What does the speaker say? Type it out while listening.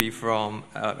From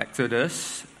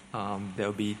Exodus.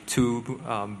 There'll be two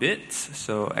bits.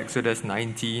 So Exodus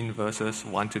 19 verses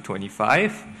 1 to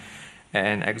 25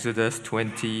 and Exodus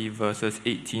 20 verses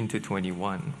 18 to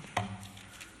 21.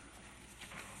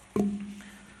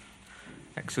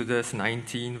 Exodus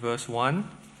 19 verse 1.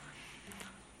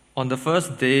 On the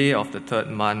first day of the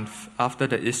third month after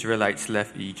the Israelites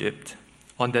left Egypt,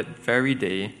 on that very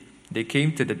day they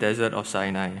came to the desert of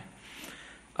Sinai.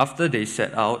 After they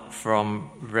set out from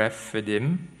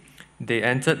Rephidim, they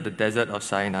entered the desert of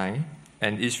Sinai,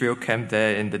 and Israel camped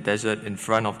there in the desert in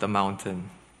front of the mountain.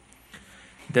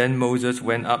 Then Moses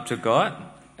went up to God,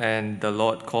 and the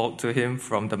Lord called to him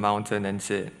from the mountain and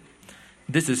said,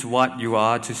 "This is what you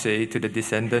are to say to the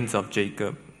descendants of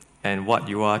Jacob, and what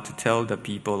you are to tell the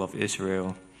people of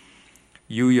Israel.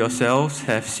 You yourselves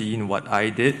have seen what I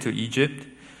did to Egypt,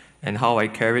 and how I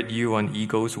carried you on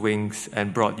eagle's wings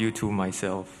and brought you to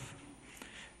myself.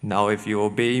 Now if you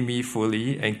obey me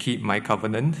fully and keep my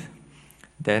covenant,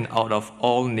 then out of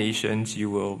all nations you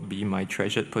will be my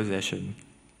treasured possession.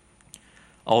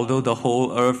 Although the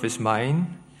whole earth is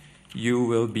mine, you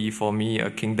will be for me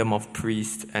a kingdom of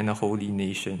priests and a holy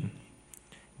nation.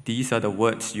 These are the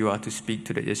words you are to speak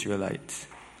to the Israelites."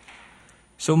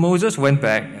 So Moses went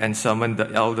back and summoned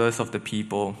the elders of the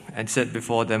people and said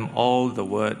before them all the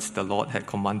words the Lord had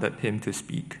commanded him to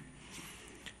speak.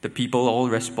 The people all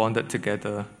responded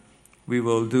together, "We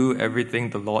will do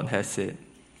everything the Lord has said."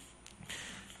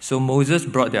 So Moses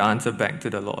brought their answer back to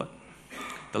the Lord.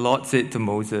 The Lord said to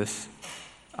Moses,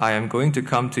 "I am going to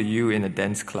come to you in a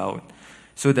dense cloud,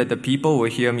 so that the people will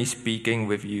hear me speaking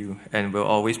with you and will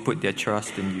always put their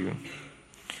trust in you."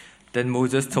 Then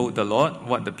Moses told the Lord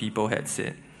what the people had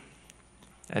said.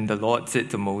 And the Lord said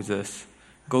to Moses,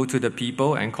 "Go to the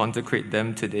people and consecrate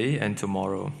them today and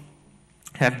tomorrow.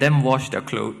 Have them wash their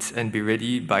clothes and be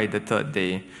ready by the third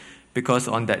day, because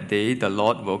on that day the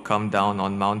Lord will come down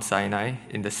on Mount Sinai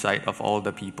in the sight of all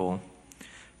the people.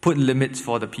 Put limits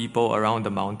for the people around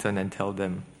the mountain and tell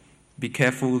them, 'Be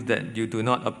careful that you do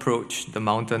not approach the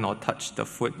mountain or touch the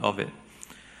foot of it.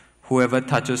 Whoever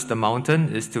touches the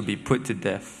mountain is to be put to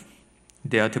death.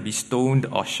 They are to be stoned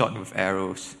or shot with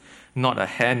arrows. Not a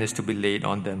hand is to be laid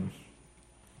on them.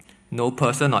 No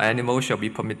person or animal shall be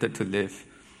permitted to live.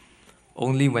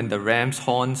 Only when the ram's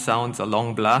horn sounds a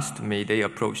long blast may they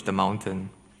approach the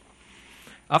mountain.'"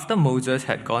 After Moses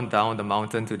had gone down the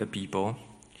mountain to the people,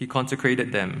 he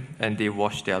consecrated them, and they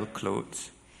washed their clothes.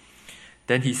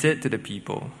 Then he said to the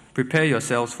people, "Prepare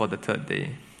yourselves for the third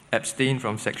day. Abstain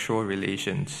from sexual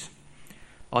relations."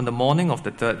 On the morning of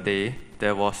the third day,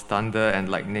 there was thunder and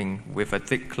lightning with a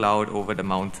thick cloud over the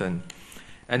mountain,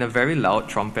 and a very loud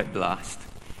trumpet blast.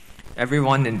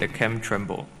 Everyone in the camp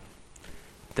trembled.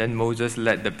 Then Moses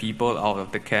led the people out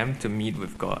of the camp to meet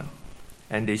with God,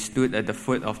 and they stood at the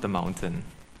foot of the mountain.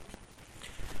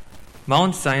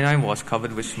 Mount Sinai was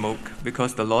covered with smoke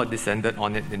because the Lord descended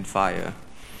on it in fire.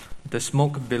 The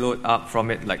smoke billowed up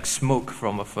from it like smoke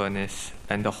from a furnace,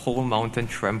 and the whole mountain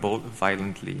trembled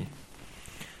violently.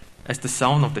 As the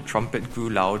sound of the trumpet grew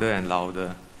louder and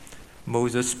louder,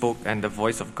 Moses spoke, and the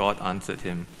voice of God answered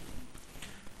him.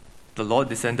 The Lord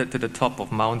descended to the top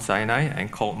of Mount Sinai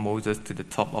and called Moses to the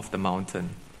top of the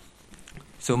mountain.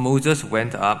 So Moses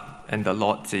went up, and the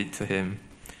Lord said to him,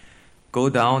 "Go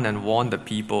down and warn the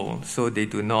people so they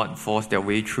do not force their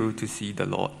way through to see the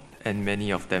Lord, and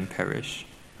many of them perish.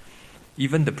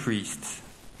 Even the priests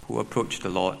who approach the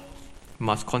Lord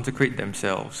must consecrate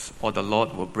themselves, or the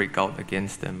Lord will break out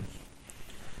against them."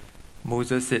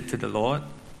 Moses said to the Lord,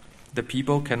 "The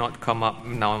people cannot come up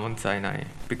Mount Sinai,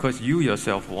 because you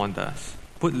yourself warned us.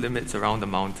 Put limits around the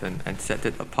mountain and set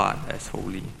it apart as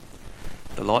holy."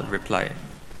 The Lord replied,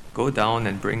 "Go down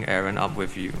and bring Aaron up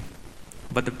with you.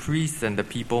 But the priests and the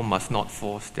people must not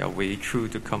force their way through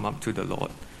to come up to the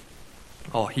Lord,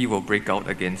 or he will break out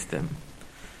against them."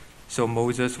 So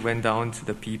Moses went down to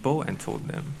the people and told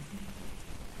them.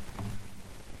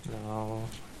 Now,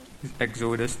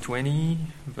 Exodus 20,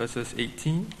 verses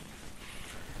 18.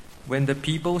 When the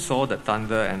people saw the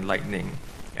thunder and lightning,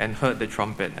 and heard the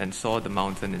trumpet and saw the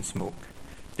mountain in smoke,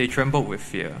 they trembled with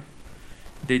fear.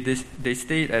 They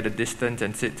stayed at a distance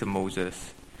and said to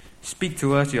Moses, "Speak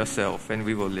to us yourself, and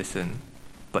we will listen.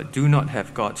 But do not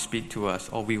have God speak to us,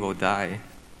 or we will die."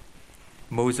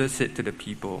 Moses said to the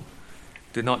people,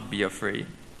 "Do not be afraid.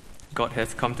 God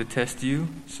has come to test you,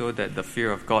 so that the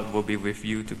fear of God will be with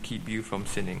you to keep you from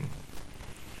sinning."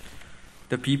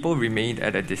 The people remained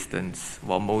at a distance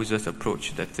while Moses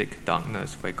approached the thick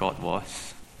darkness where God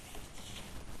was.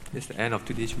 This is the end of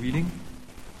today's reading.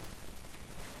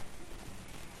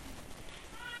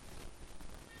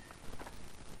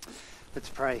 Let's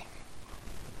pray.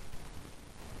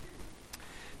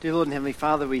 Dear Lord and Heavenly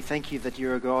Father, we thank you that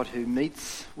you're a God who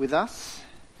meets with us.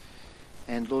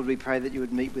 And Lord, we pray that you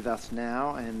would meet with us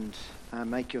now and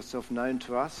make yourself known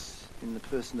to us in the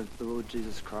person of the Lord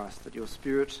Jesus Christ, that your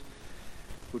Spirit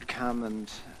would come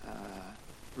and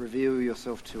reveal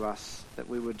yourself to us, that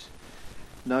we would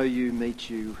know you,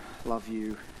 meet you, love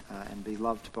you, and be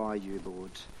loved by you, Lord.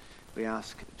 We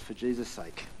ask for Jesus'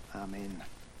 sake. Amen.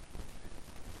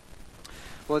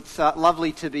 Well, it's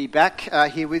lovely to be back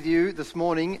here with you this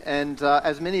morning, and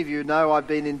as many of you know, I've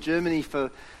been in Germany for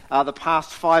the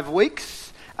past 5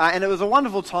 weeks, and it was a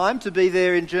wonderful time to be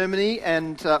there in Germany,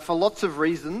 and for lots of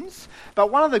reasons.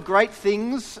 But one of the great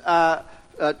things that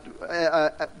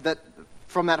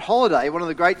from that holiday, one of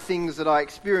the great things that I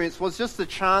experienced was just the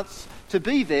chance to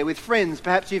be there with friends.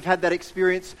 Perhaps you've had that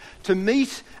experience to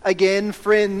meet again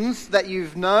friends that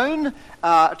you've known,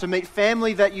 to meet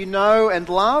family that you know and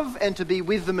love, and to be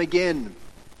with them again.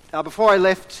 Before I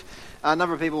left, a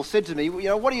number of people said to me,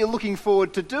 what are you looking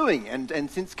forward to doing? And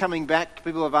since coming back,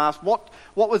 people have asked, what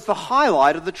was the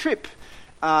highlight of the trip?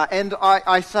 And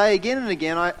I say again and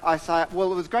again, I say,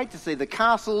 well, it was great to see the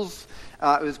castles,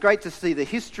 it was great to see the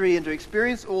history and to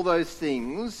experience all those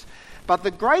things. But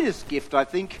the greatest gift, I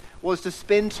think, was to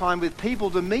spend time with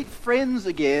people, to meet friends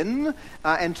again,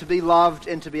 and to be loved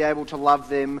and to be able to love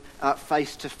them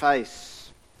face to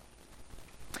face.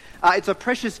 It's a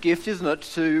precious gift, isn't it,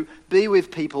 to be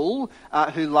with people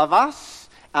who love us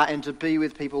and to be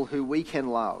with people who we can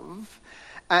love.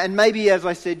 And maybe, as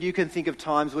I said, you can think of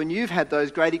times when you've had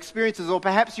those great experiences, or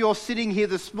perhaps you're sitting here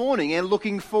this morning and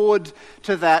looking forward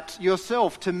to that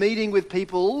yourself, to meeting with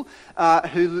people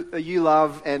who you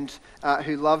love and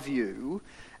who love you.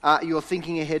 You're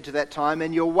thinking ahead to that time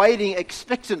and you're waiting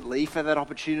expectantly for that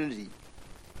opportunity.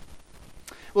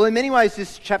 Well, in many ways,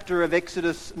 this chapter of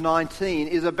Exodus 19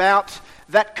 is about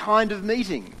that kind of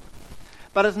meeting.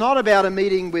 But it's not about a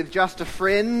meeting with just a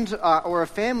friend or a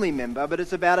family member, but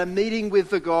it's about a meeting with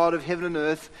the God of heaven and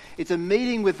earth. It's a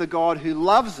meeting with the God who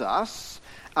loves us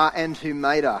and who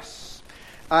made us.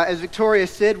 As Victoria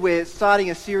said, we're starting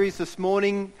a series this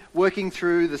morning working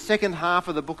through the second half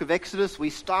of the book of Exodus. We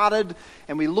started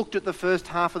and we looked at the first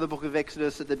half of the book of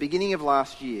Exodus at the beginning of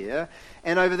last year.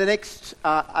 And over the next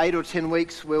 8 or 10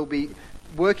 weeks, we'll be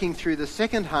working through the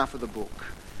second half of the book.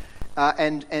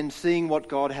 And seeing what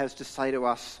God has to say to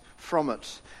us from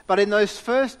it. But in those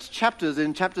first chapters,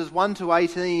 in chapters 1 to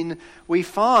 18, we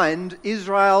find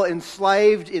Israel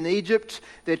enslaved in Egypt.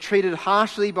 They're treated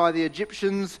harshly by the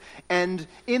Egyptians, and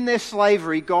in their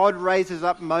slavery, God raises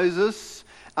up Moses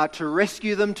to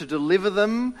rescue them, to deliver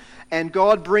them. And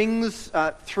God brings,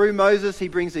 through Moses, he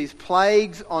brings these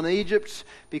plagues on Egypt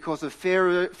because of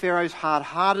Pharaoh's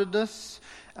hard-heartedness.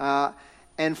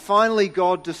 And finally,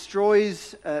 God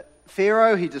destroys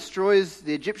Pharaoh, he destroys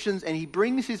the Egyptians, and he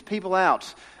brings his people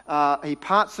out. He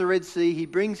parts the Red Sea, he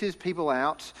brings his people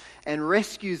out and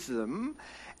rescues them.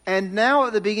 And now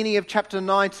at the beginning of chapter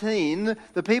 19,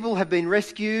 the people have been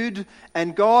rescued,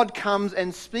 and God comes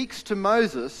and speaks to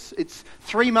Moses. It's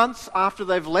 3 months after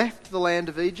they've left the land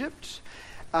of Egypt.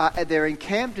 They're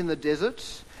encamped in the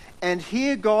desert, and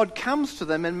here God comes to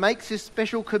them and makes this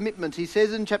special commitment. He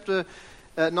says in chapter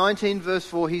 19 verse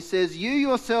 4, he says, "You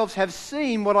yourselves have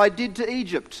seen what I did to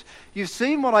Egypt. You've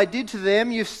seen what I did to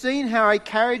them. You've seen how I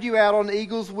carried you out on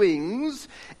eagle's wings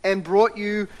and brought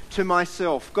you to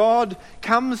myself." God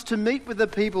comes to meet with the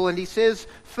people and he says,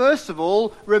 first of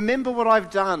all, remember what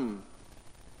I've done.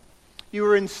 You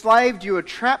were enslaved, you were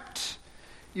trapped,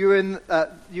 you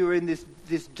were in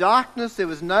this darkness, there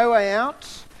was no way out.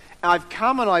 I've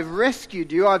come and I've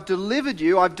rescued you, I've delivered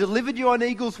you on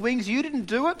eagle's wings. You didn't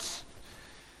do it.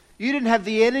 You didn't have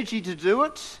the energy to do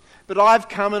it, but I've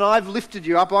come and I've lifted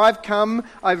you up. I've come,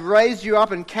 I've raised you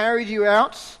up and carried you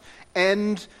out,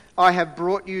 and I have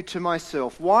brought you to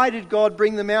myself. Why did God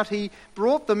bring them out? He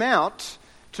brought them out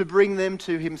to bring them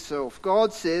to himself.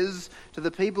 God says to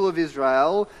the people of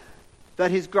Israel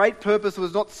that his great purpose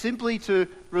was not simply to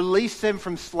release them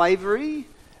from slavery,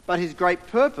 but his great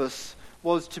purpose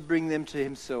was to bring them to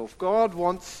himself. God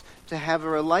wants to have a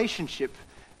relationship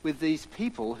with these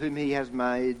people whom he has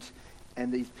made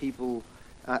and these people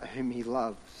whom he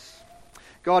loves.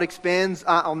 God expands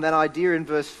on that idea in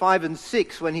verse 5 and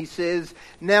 6 when he says,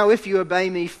 "Now if you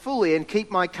obey me fully and keep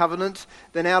my covenant,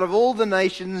 then out of all the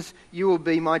nations you will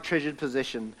be my treasured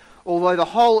possession. Although the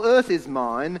whole earth is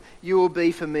mine, you will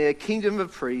be for me a kingdom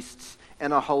of priests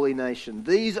and a holy nation."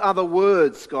 These are the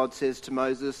words, God says to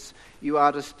Moses, you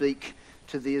are to speak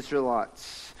to the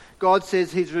Israelites. God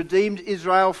says he's redeemed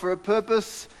Israel for a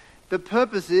purpose. The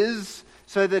purpose is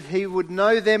so that he would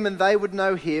know them and they would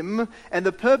know him. And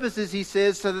the purpose is, he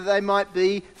says, so that they might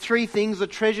be 3 things: a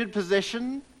treasured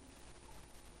possession,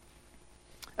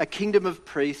 a kingdom of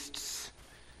priests,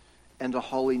 and a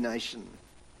holy nation.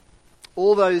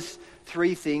 All those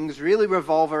three things really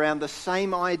revolve around the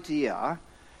same idea.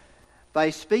 They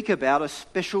speak about a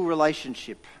special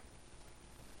relationship.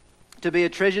 To be a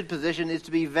treasured possession is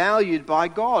to be valued by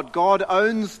God. God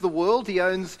owns the world. He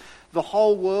owns the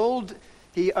whole world.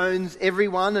 He owns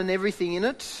everyone and everything in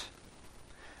it.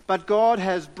 But God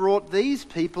has brought these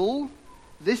people,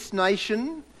 this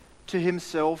nation, to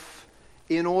himself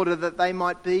in order that they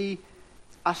might be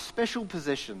a special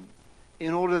possession,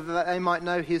 in order that they might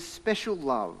know his special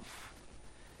love.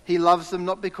 He loves them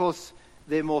not because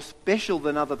they're more special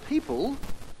than other people,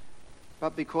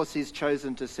 but because he's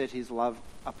chosen to set his love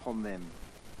upon them.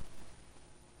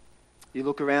 You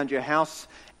look around your house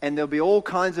and there'll be all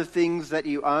kinds of things that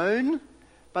you own,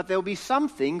 but there'll be some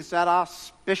things that are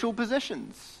special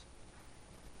possessions.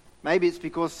 Maybe it's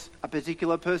because a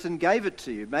particular person gave it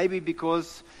to you. Maybe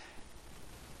because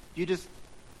you just,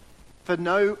 for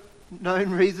no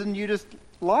known reason, you just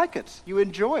like it. You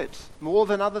enjoy it more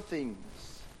than other things.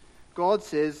 God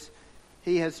says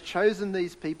he has chosen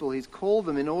these people. He's called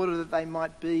them in order that they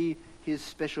might be his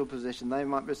special possession. They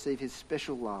might receive his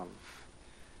special love.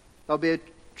 They'll be a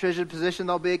treasured possession.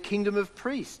 They'll be a kingdom of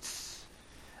priests.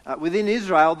 Within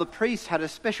Israel, the priests had a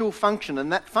special function,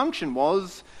 and that function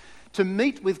was to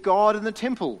meet with God in the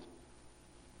temple.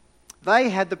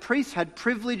 The priests had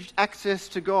privileged access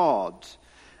to God.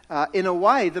 In a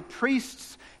way, the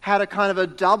priests had a kind of a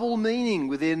double meaning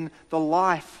within the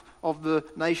life of the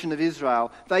nation of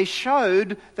Israel. They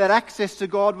showed that access to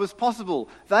God was possible.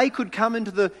 They could come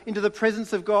into the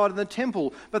presence of God in the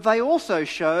temple, but they also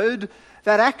showed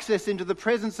that access into the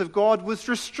presence of God was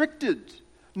restricted.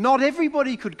 Not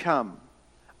everybody could come.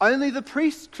 Only the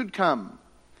priests could come.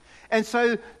 And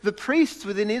so the priests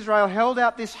within Israel held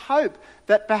out this hope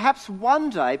that perhaps one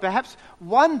day,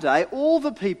 all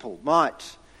the people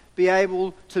might be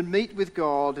able to meet with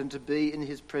God and to be in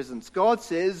his presence. God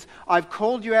says, I've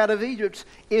called you out of Egypt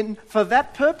for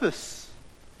that purpose,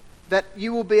 that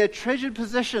you will be a treasured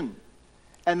possession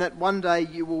and that one day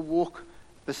you will walk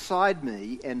beside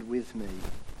me and with me.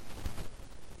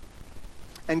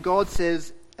 And God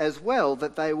says as well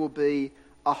that they will be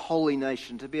a holy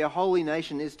nation. To be a holy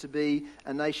nation is to be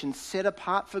a nation set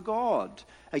apart for God,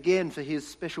 again for his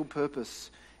special purpose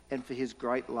and for his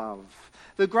great love.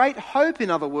 The great hope, in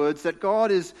other words, that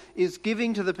God is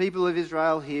giving to the people of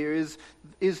Israel here is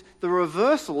the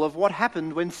reversal of what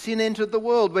happened when sin entered the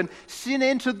world. When sin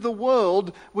entered the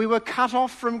world, we were cut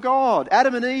off from God.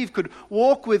 Adam and Eve could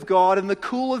walk with God in the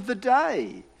cool of the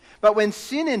day. But when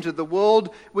sin entered the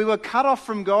world, we were cut off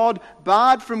from God,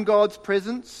 barred from God's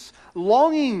presence,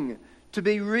 longing to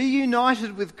be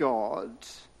reunited with God,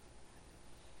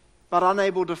 but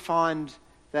unable to find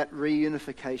that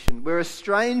reunification. We're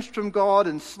estranged from God,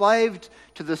 enslaved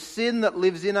to the sin that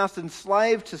lives in us,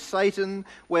 enslaved to Satan.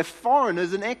 We're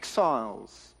foreigners and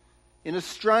exiles in a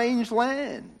strange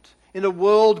land, in a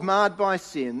world marred by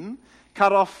sin,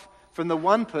 cut off from the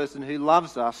one person who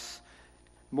loves us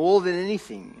more than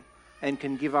anything and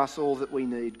can give us all that we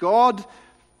need. God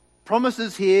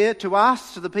promises here to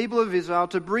us, to the people of Israel,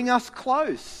 to bring us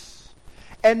close.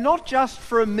 And not just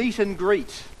for a meet and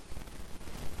greet.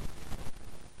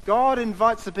 God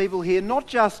invites the people here not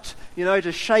just,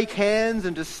 to shake hands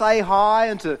and to say hi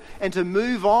and to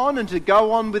move on and to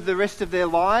go on with the rest of their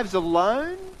lives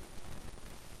alone.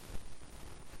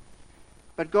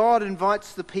 But God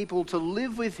invites the people to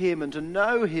live with him and to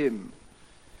know him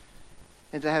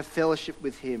and to have fellowship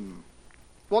with him.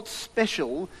 What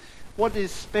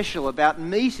is special about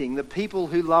meeting the people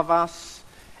who love us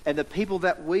and the people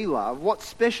that we love? What's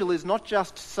special is not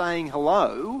just saying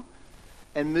hello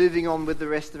and moving on with the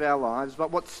rest of our lives,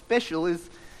 but what's special is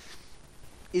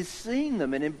seeing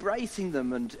them and embracing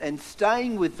them and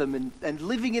staying with them and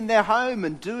living in their home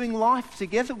and doing life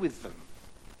together with them.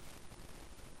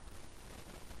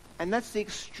 And that's the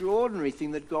extraordinary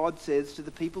thing that God says to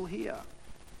the people here.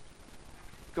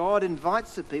 God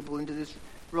invites the people into this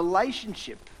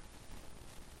relationship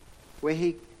where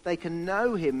they can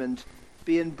know him and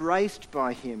be embraced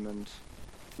by him and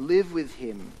live with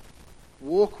him,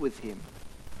 walk with him,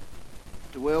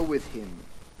 dwell with him.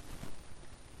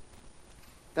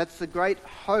 That's the great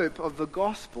hope of the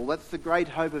gospel. That's the great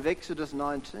hope of Exodus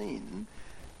 19,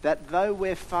 that though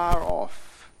we're far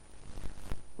off,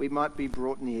 we might be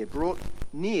brought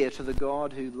near to the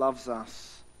God who loves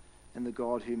us and the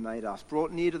God who made us,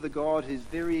 brought near to the God whose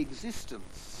very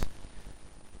existence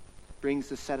brings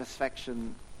the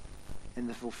satisfaction and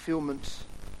the fulfillment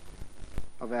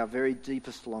of our very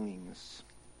deepest longings.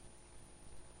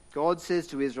 God says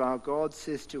to Israel, God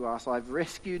says to us, I've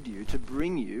rescued you to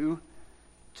bring you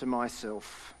to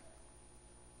myself.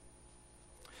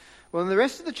 Well, in the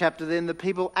rest of the chapter then, the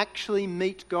people actually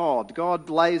meet God. God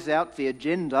lays out the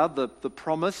agenda, the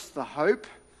promise, the hope.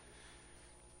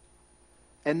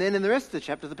 And then in the rest of the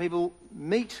chapter, the people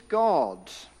meet God.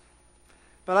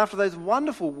 But after those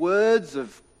wonderful words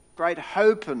of great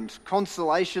hope and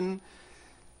consolation,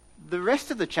 the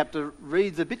rest of the chapter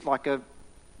reads a bit like a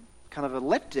kind of a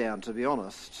letdown, to be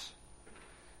honest.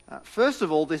 First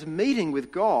of all, this meeting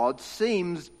with God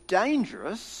seems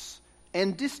dangerous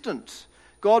and distant.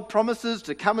 God promises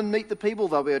to come and meet the people.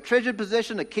 They'll be a treasured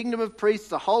possession, a kingdom of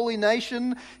priests, a holy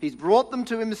nation. He's brought them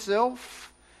to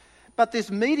himself. But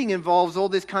this meeting involves all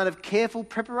this kind of careful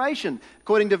preparation.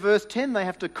 According to verse 10, they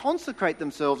have to consecrate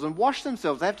themselves and wash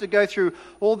themselves. They have to go through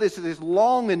all this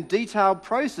long and detailed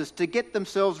process to get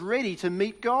themselves ready to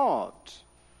meet God.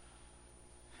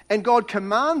 And God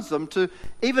commands them to,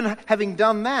 even having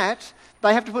done that,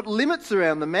 they have to put limits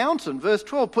around the mountain. Verse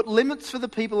 12, put limits for the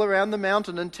people around the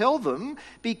mountain and tell them,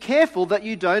 be careful that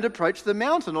you don't approach the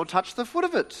mountain or touch the foot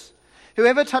of it.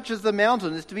 Whoever touches the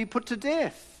mountain is to be put to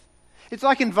death. It's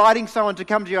like inviting someone to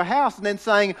come to your house and then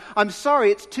saying, I'm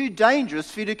sorry, it's too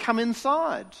dangerous for you to come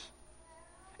inside.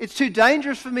 It's too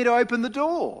dangerous for me to open the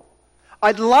door.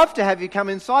 I'd love to have you come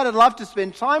inside. I'd love to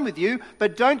spend time with you,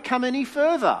 but don't come any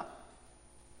further.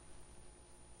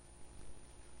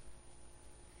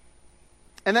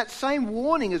 And that same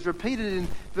warning is repeated in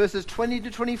verses 20 to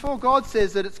 24. God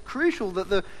says that it's crucial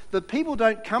that the people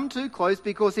don't come too close,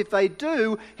 because if they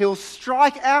do, he'll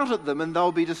strike out at them and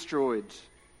they'll be destroyed.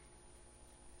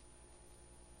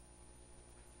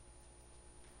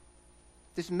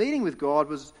 This meeting with God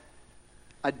was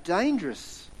a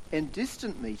dangerous and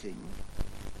distant meeting,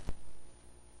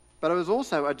 but it was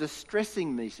also a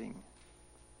distressing meeting.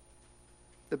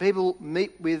 The people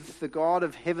meet with the God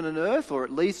of heaven and earth, or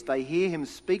at least they hear him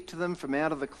speak to them from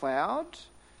out of the cloud.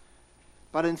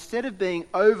 But instead of being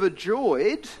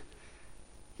overjoyed,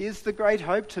 here's the great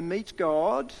hope to meet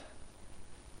God.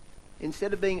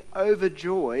 Instead of being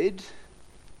overjoyed,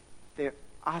 they're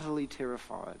utterly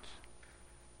terrified.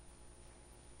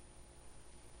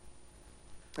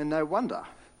 And no wonder.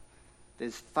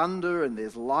 There's thunder and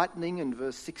there's lightning in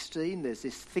verse 16. There's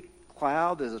this thick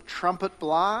cloud. There's a trumpet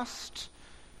blast.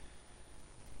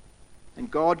 And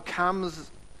God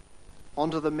comes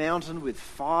onto the mountain with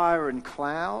fire and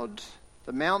cloud.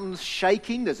 The mountain's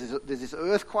shaking. There's this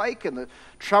earthquake, and the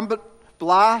trumpet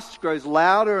blast grows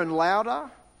louder and louder.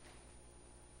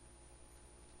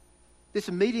 This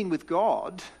meeting with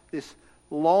God, this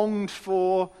longed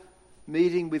for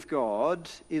meeting with God,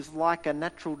 is like a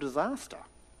natural disaster.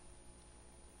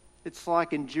 It's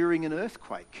like enduring an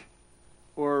earthquake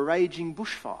or a raging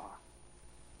bushfire.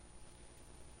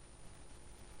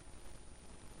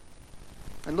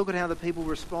 And look at how the people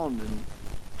respond in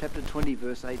chapter 20,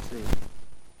 verse 18.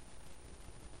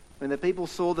 When the people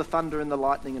saw the thunder and the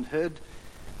lightning and heard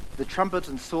the trumpet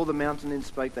and saw the mountain in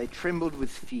smoke, they trembled with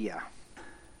fear.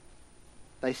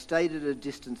 They stayed at a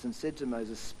distance and said to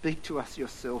Moses, speak to us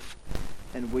yourself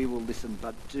and we will listen,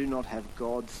 but do not have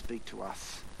God speak to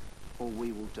us or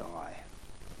we will die.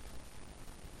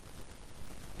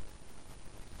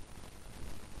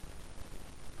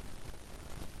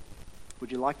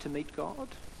 Would you like to meet God?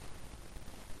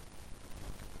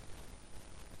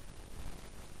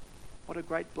 What a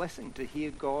great blessing to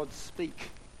hear God speak.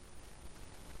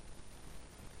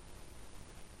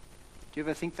 Do you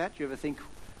ever think that? Do you ever think,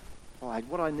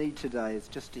 what I need today is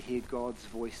just to hear God's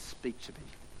voice speak to me?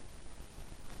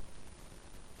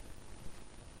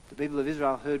 The people of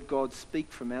Israel heard God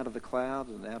speak from out of the cloud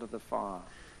and out of the fire.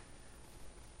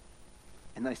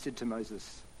 And they said to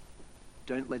Moses,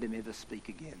 don't let him ever speak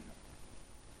again.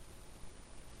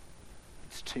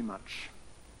 It's too much.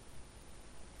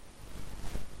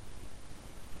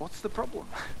 What's the problem?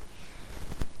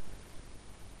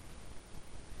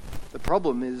 The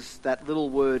problem is that little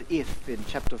word if in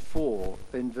chapter 4,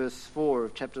 in verse 4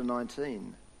 of chapter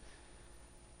 19.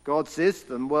 God says to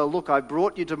them, well, look, I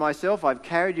brought you to myself, I've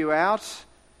carried you out.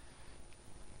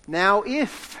 Now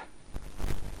if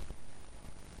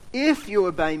you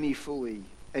obey me fully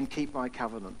and keep my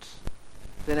covenant,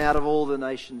 then out of all the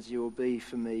nations you will be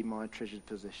for me my treasured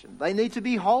possession. They need to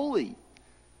be holy.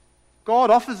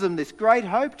 God offers them this great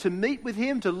hope to meet with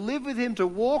him, to live with him, to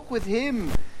walk with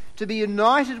him, to be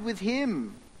united with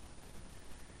him.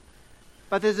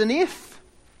 But there's an if.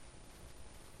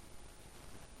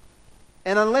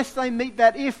 And unless they meet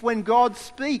that if when God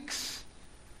speaks,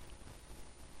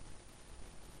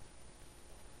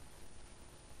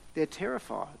 they're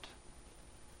terrified.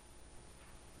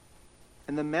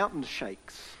 And the mountain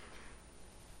shakes.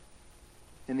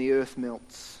 And the earth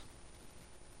melts.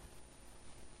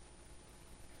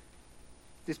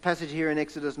 This passage here in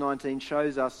Exodus 19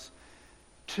 shows us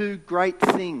two great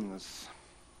things.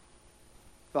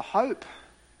 The hope,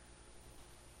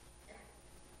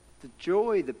 the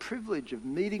joy, the privilege of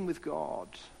meeting with God.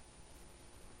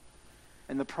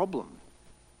 And the problem,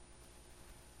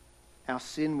 our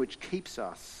sin which keeps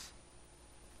us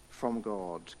from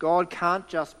God. God can't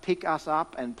just pick us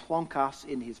up and plonk us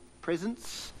in his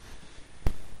presence,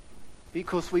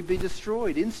 because we'd be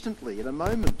destroyed instantly in a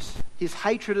moment. His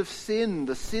hatred of sin,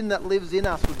 the sin that lives in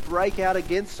us, would break out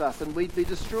against us and we'd be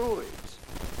destroyed.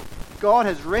 God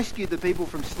has rescued the people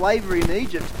from slavery in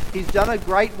Egypt. He's done a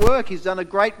great work. He's done a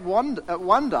great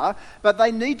wonder, but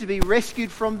they need to be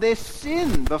rescued from their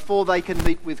sin before they can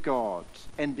meet with God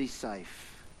and be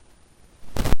safe.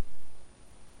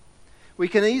 We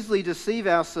can easily deceive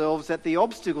ourselves that the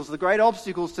obstacles, the great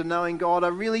obstacles to knowing God,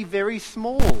 are really very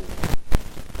small.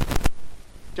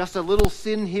 Just a little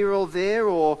sin here or there,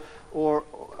 or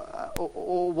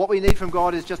what we need from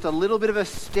God is just a little bit of a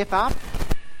step up.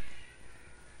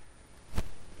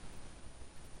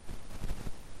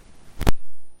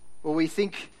 Or we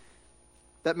think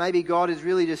that maybe God is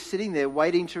really just sitting there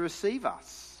waiting to receive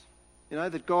us. You know,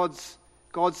 that God's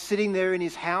sitting there in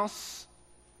his house,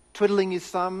 twiddling his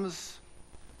thumbs,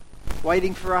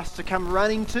 waiting for us to come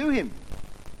running to him.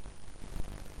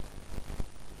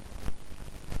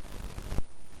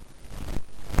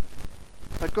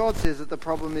 But God says that the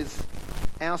problem is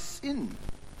our sin.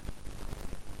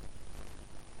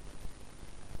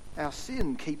 Our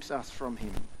sin keeps us from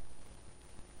him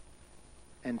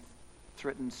and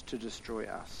threatens to destroy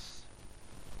us.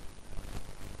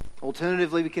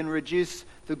 Alternatively, we can reduce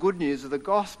the good news of the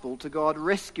gospel to God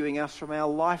rescuing us from our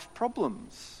life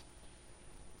problems.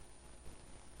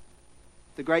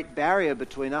 The great barrier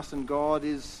between us and God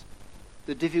is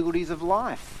the difficulties of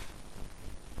life.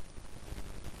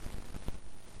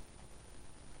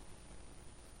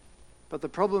 But the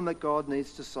problem that God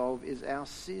needs to solve is our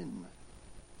sin.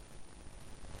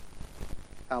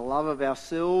 Our love of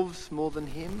ourselves more than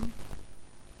him.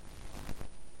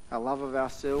 Our love of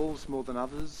ourselves more than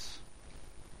others.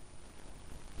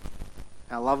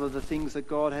 Our love of the things that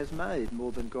God has made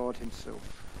more than God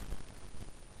himself.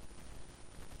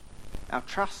 Our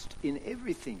trust in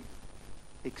everything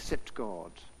except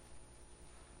God.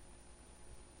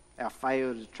 Our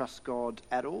failure to trust God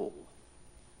at all.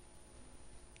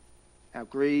 Our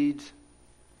greed,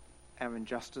 our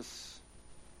injustice,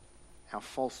 our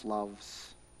false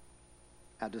loves,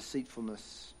 our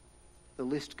deceitfulness. The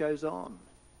list goes on.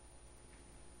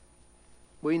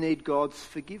 We need God's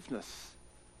forgiveness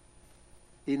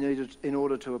in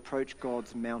order to approach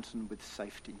God's mountain with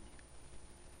safety.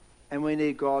 And we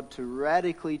need God to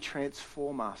radically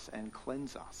transform us and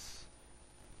cleanse us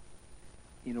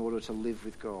in order to live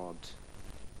with God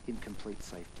in complete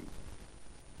safety.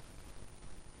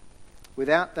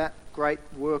 Without that great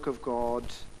work of God,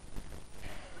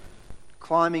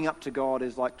 climbing up to God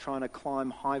is like trying to climb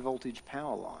high voltage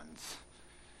power lines.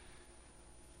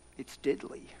 It's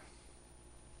deadly.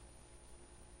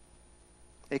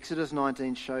 Exodus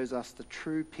 19 shows us the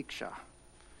true picture.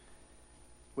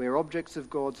 We're objects of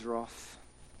God's wrath,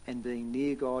 and being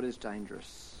near God is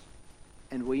dangerous.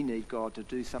 And we need God to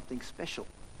do something special,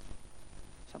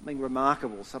 something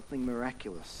remarkable, something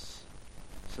miraculous,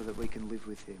 so that we can live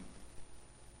with him.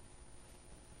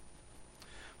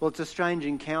 Well, it's a strange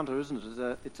encounter, isn't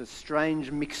it? It's a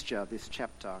strange mixture, this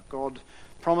chapter. God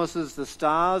promises the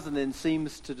stars and then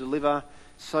seems to deliver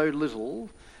so little.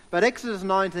 But Exodus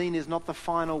 19 is not the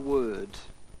final word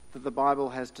that the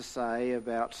Bible has to say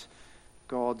about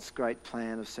God's great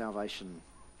plan of salvation.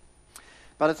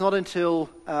 But it's not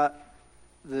until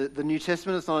the New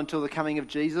Testament, it's not until the coming of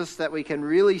Jesus that we can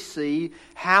really see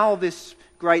how this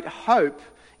great hope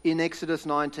in Exodus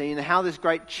 19, how this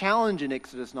great challenge in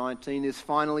Exodus 19 is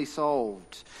finally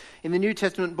solved. In the New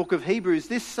Testament book of Hebrews,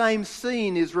 this same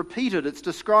scene is repeated. It's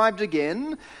described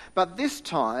again, but this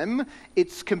time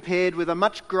it's compared with a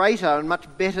much greater and much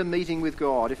better meeting with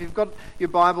God. If you've got your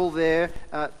Bible there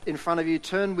in front of you,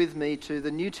 turn with me to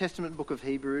the New Testament book of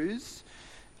Hebrews,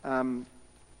 one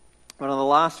of the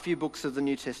last few books of the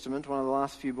New Testament, one of the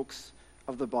last few books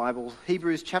of the Bible.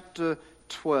 Hebrews chapter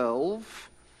 12.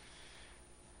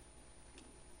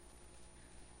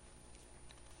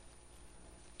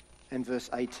 And verse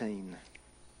 18.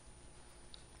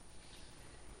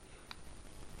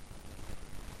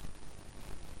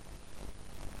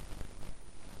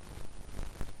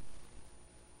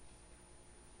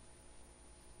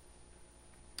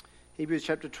 Hebrews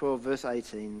chapter 12, verse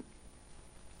 18.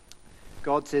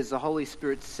 God says, the Holy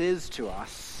Spirit says to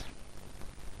us,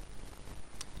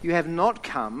 "You have not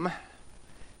come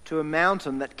to a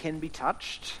mountain that can be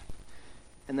touched,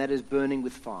 and that is burning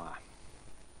with fire.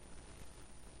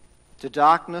 To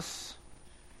darkness,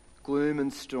 gloom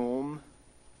and storm,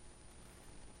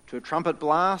 to a trumpet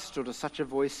blast, or to such a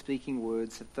voice speaking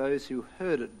words that those who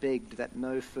heard it begged that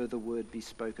no further word be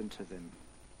spoken to them,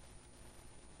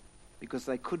 because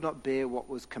they could not bear what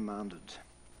was commanded.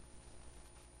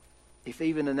 If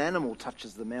even an animal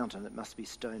touches the mountain, it must be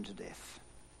stoned to death.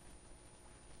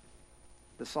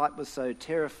 The sight was so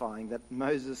terrifying that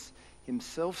Moses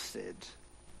himself said,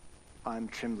 "I am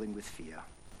trembling with fear."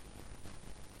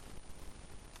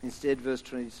 Instead, verse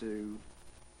 22,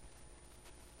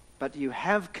 "But you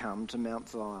have come to Mount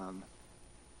Zion,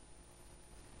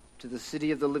 to the city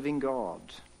of the living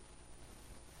God,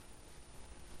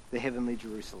 the heavenly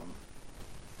Jerusalem.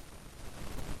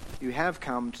 You have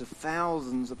come to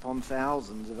thousands upon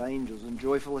thousands of angels in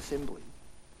joyful assembly,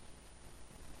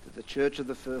 to the church of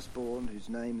the firstborn whose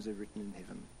names are written in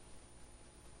heaven.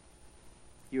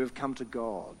 You have come to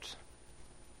God,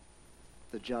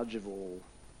 the judge of all,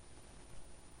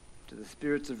 to the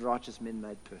spirits of righteous men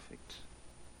made perfect,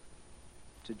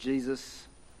 to Jesus,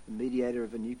 the mediator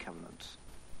of a new covenant,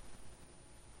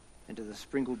 and to the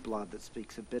sprinkled blood that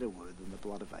speaks a better word than the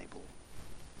blood of Abel."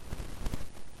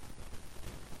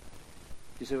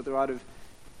 You see what the writer of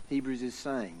Hebrews is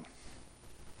saying?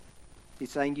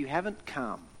 He's saying you haven't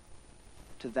come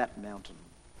to that mountain.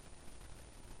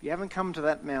 You haven't come to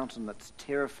that mountain that's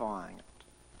terrifying,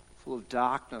 full of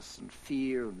darkness and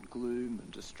fear and gloom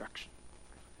and destruction.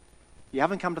 You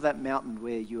haven't come to that mountain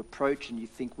where you approach and you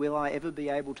think, will I ever be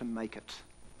able to make it?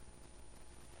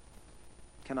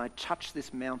 Can I touch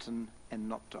this mountain and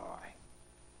not die?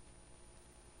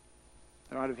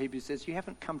 The writer of Hebrews says you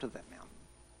haven't come to that mountain.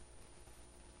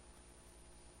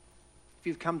 If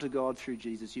you've come to God through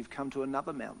Jesus, you've come to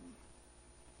another mountain.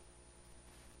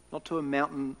 Not to a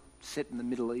mountain set in the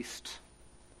Middle East,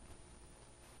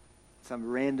 some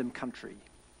random country.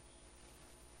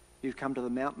 You've come to the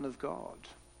mountain of God,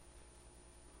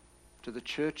 to the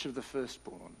church of the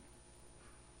firstborn.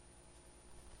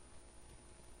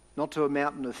 Not to a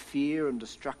mountain of fear and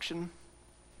destruction,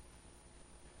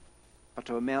 but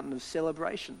to a mountain of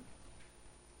celebration.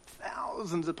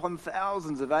 Thousands upon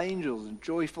thousands of angels in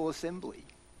joyful assembly.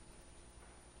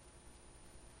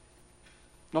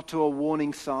 Not to a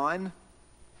warning sign,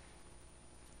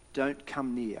 don't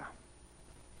come near,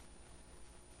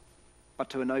 but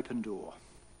to an open door,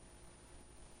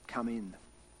 come in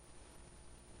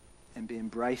and be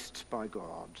embraced by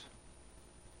God.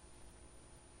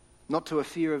 Not to a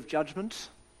fear of judgment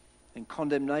and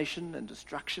condemnation and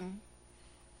destruction,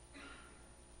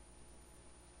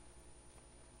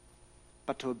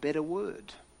 but to a better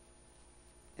word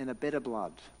and a better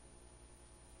blood,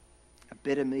 a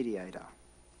better mediator,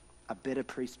 a better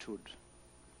priesthood.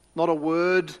 Not a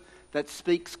word that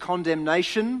speaks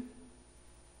condemnation,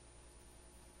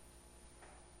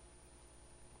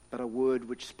 but a word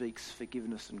which speaks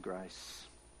forgiveness and grace.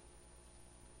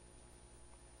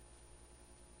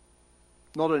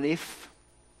 Not an if,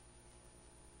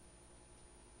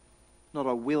 not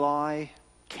a will I,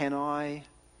 can I,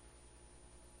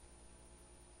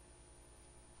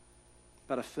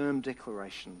 but a firm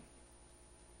declaration.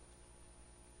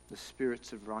 The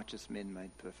spirits of righteous men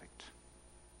made perfect.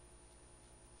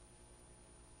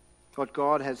 What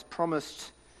God has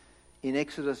promised in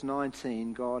Exodus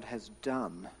 19, God has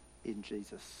done in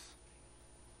Jesus.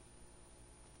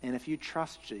 And if you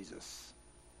trust Jesus,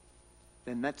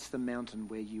 then that's the mountain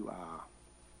where you are.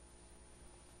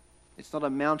 It's not a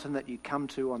mountain that you come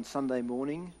to on Sunday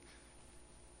morning.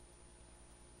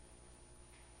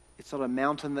 It's not a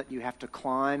mountain that you have to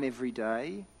climb every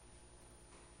day.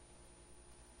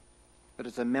 But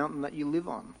it's a mountain that you live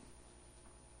on,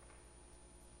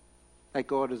 that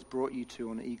God has brought you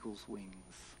to on eagle's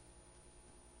wings,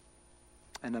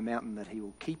 and a mountain that he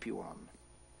will keep you on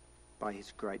by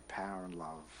his great power and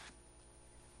love.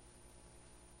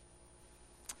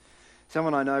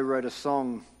 Someone I know wrote a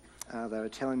song, they were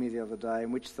telling me the other day,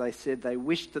 in which they said they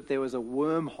wished that there was a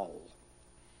wormhole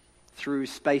through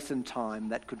space and time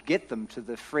that could get them to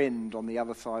the friend on the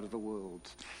other side of the world.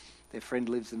 Their friend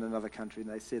lives in another country, and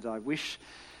they said, I wish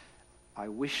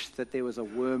that there was a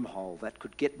wormhole that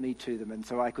could get me to them, and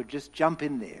so I could just jump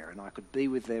in there and I could be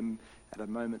with them at a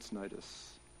moment's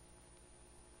notice.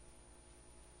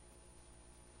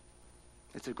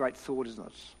 It's a great thought, isn't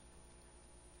it?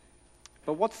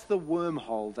 But what's the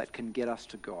wormhole that can get us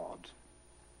to God?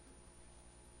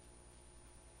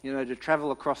 You know, to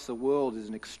travel across the world is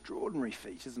an extraordinary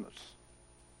feat, isn't it?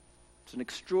 It's an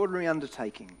extraordinary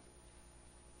undertaking.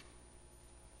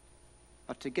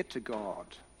 But to get to God,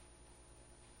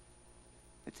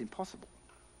 it's impossible.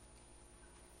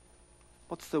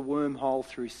 What's the wormhole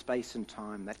through space and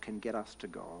time that can get us to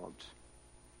God?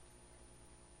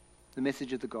 The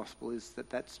message of the gospel is that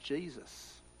that's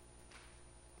Jesus.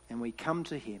 And we come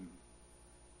to him.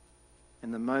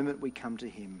 And the moment we come to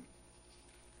him,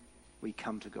 we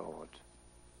come to God.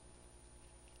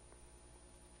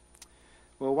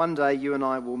 Well, one day you and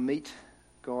I will meet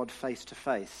God face to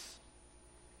face.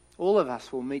 All of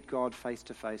us will meet God face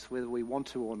to face, whether we want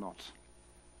to or not.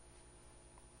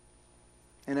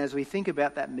 And as we think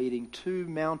about that meeting, two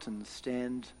mountains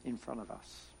stand in front of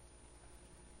us.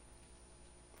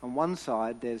 On one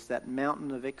side, there's that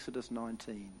mountain of Exodus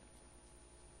 19.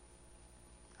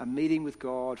 A meeting with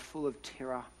God full of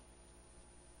terror,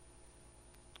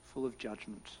 full of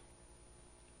judgment,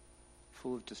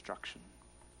 full of destruction.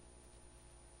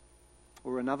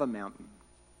 Or another mountain,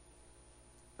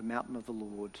 the mountain of the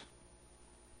Lord,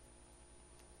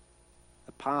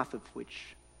 the path of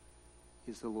which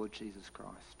is the Lord Jesus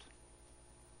Christ.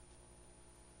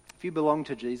 If you belong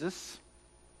to Jesus,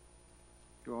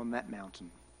 you're on that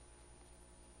mountain.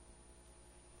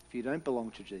 If you don't belong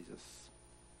to Jesus,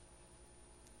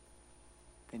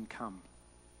 then come.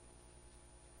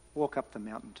 Walk up the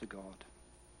mountain to God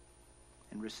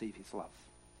and receive his love.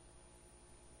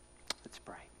 Let's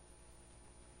pray.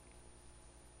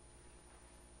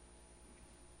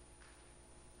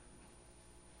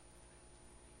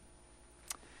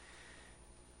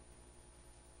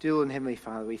 Dear and Heavenly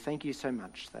Father, we thank you so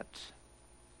much that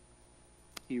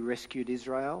you rescued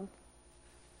Israel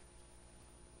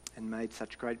and made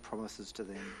such great promises to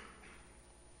them.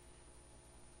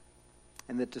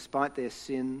 And that despite their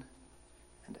sin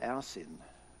and our sin,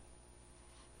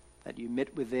 that you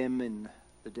met with them in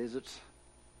the desert,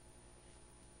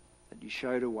 that you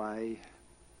showed a way,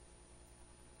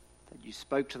 that you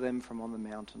spoke to them from on the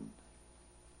mountain,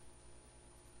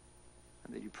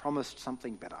 and that you promised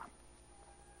something better.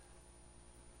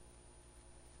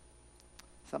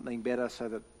 Something better so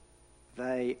that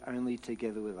they, only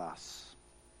together with us,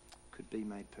 could be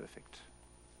made perfect.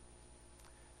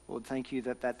 Lord, thank you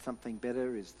that that something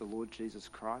better is the Lord Jesus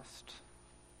Christ.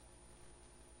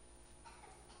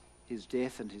 His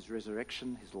death and his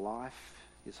resurrection, his life,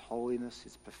 his holiness,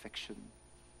 his perfection,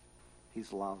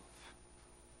 his love.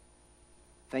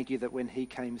 Thank you that when he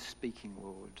came speaking,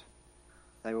 Lord,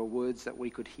 they were words that we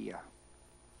could hear,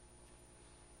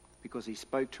 because he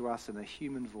spoke to us in a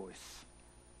human voice,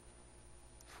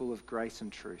 full of grace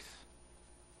and truth.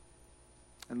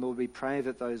 And Lord, we pray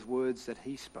that those words that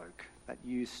he spoke, that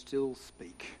you still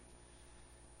speak,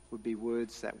 would be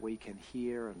words that we can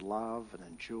hear and love and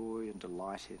enjoy and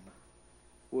delight in.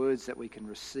 Words that we can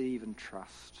receive and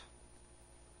trust.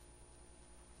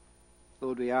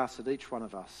 Lord, we ask that each one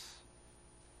of us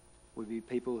would be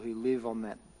people who live on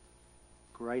that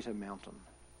greater mountain,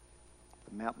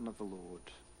 the mountain of the Lord,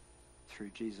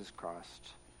 through Jesus Christ,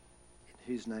 in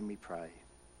whose name we pray.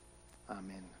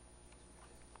 Amen.